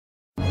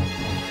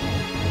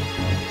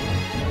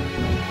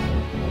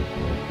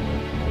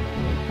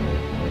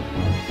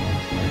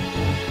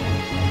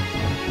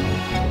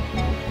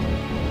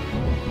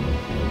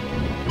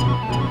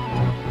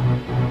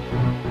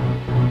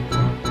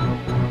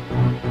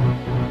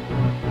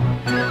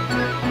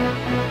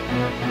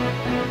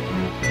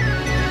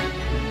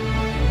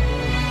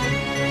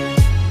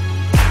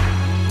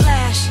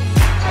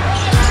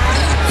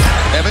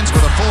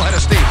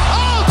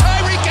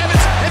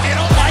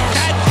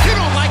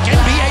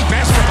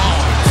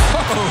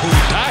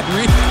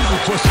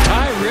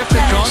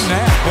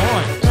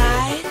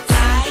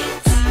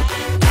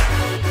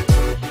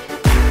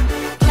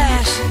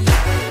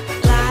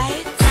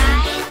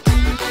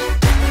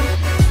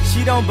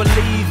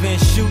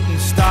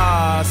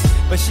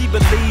she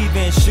believe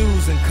in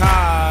shoes and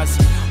cars.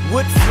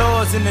 Wood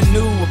floors in the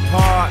new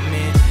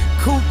apartment.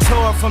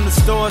 Couture from the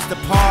store's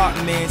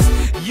departments.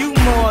 You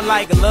more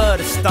like love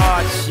to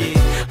start shit.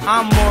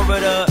 I'm more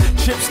of the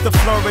trips to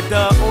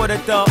Florida. Order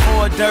the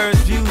hors d'oeuvres,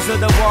 views of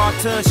the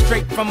water.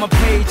 Straight from a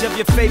page of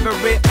your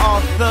favorite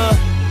author.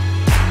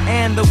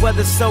 And the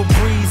weather's so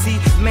breezy.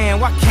 Man,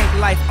 why can't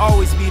life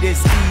always be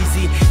this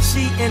easy?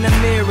 She in the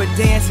mirror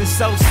dancing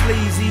so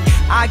sleazy.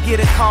 I get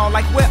a call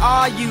like, where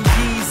are you,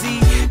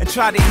 Yeezy? And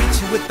try to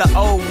hit you with the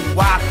old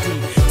wafty.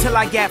 Till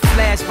I got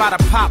flashed by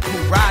the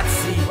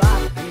paparazzi.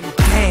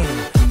 Damn,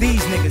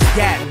 these niggas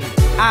got me.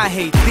 I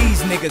hate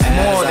these niggas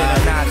more than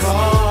a Nazi.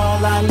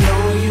 I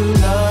know you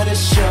love to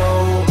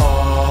show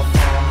off,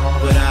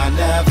 but I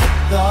never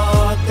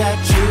thought that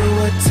you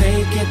would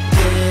take it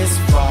this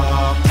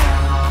far.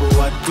 But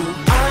what do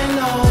I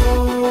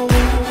know?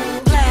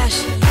 Flash,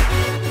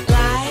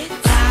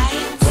 lights.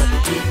 What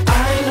do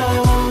I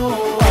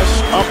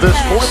know? Of this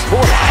fourth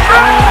quarter.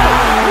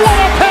 Oh, what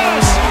a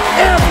pass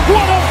and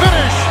what a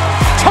finish!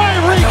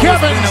 Tyreke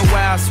Evans. It's been a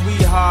while,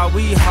 sweetheart.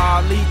 We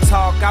hardly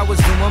talk. I was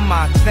doing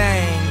my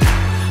thing.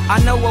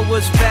 I know what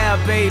was fair,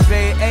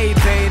 baby. Hey,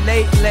 babe,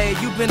 lately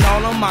you've been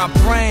all on my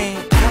brain.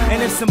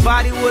 And if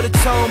somebody would've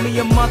told me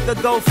a month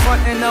ago,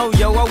 front and oh,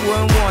 yo, I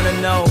wouldn't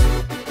wanna know.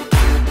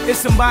 If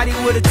somebody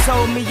would've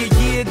told me a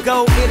year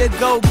ago, it'd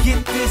go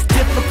get this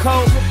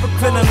difficult.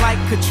 Feeling like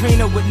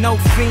Katrina with no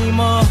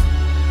FEMA,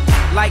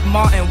 like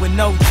Martin with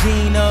no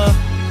Gina.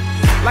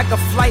 Like a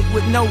flight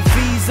with no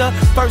visa,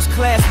 first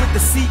class with the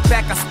seat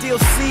back, I still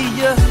see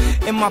ya.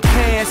 In my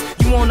past,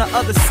 you on the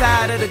other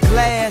side of the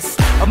glass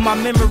of my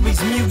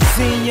memories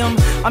museum.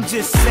 I'm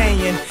just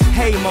saying,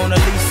 hey Mona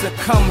Lisa,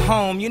 come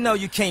home. You know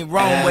you can't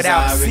roam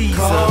without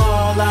Caesar.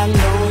 I